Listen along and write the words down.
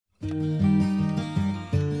Took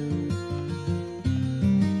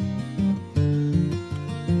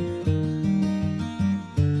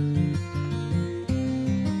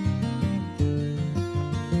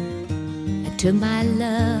my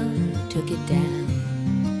love, took it down.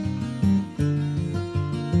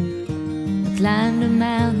 I climbed a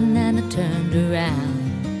mountain and I turned around,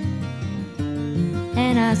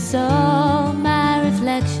 and I saw my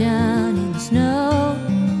reflection in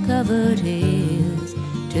snow-covered hills,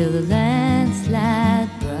 till the landslide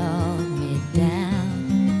brought me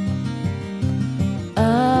down.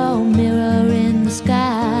 Oh, mirror in the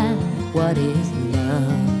sky, what is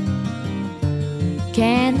love?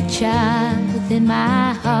 Can the child within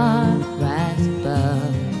my heart rise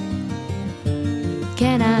above?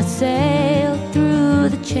 Can I sail through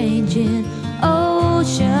the changing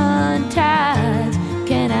ocean tides?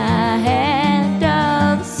 Can I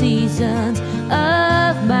handle the seasons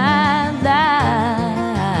of my life?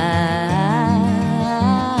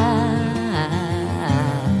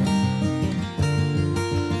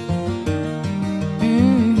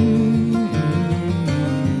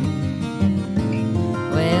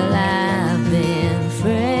 Well, I've been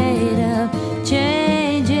afraid of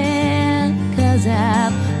changing, 'cause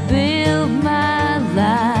I've built my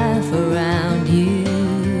life around you.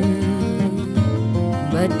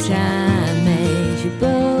 But time makes you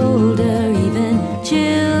bolder, even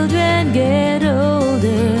children get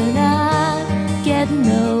older, and I'm getting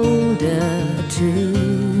older too.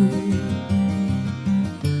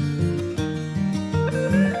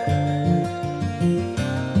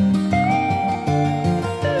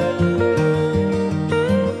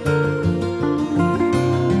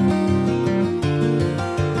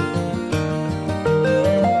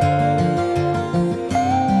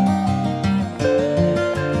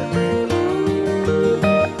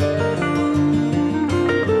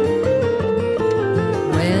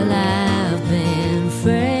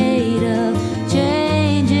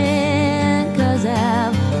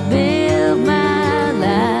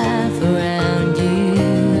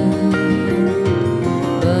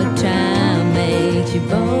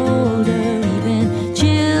 Bolder, even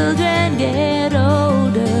children get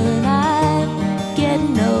older, and I'm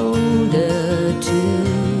getting older too.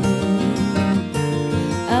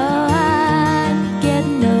 Oh, I'm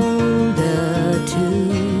getting older too.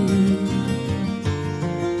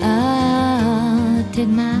 Oh, take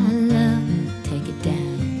my love, take it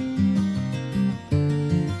down.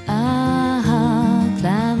 Oh,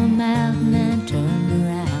 climb a mountain and turn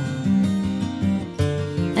around,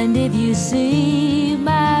 and if you see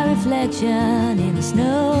my reflection in the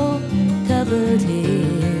snow-covered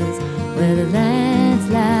hills, where the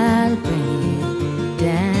landslide will bring it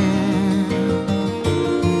down.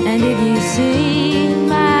 And if you see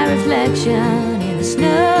my reflection in the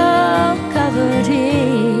snow-covered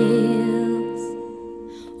hills,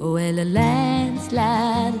 where the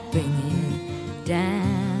landslide will bring it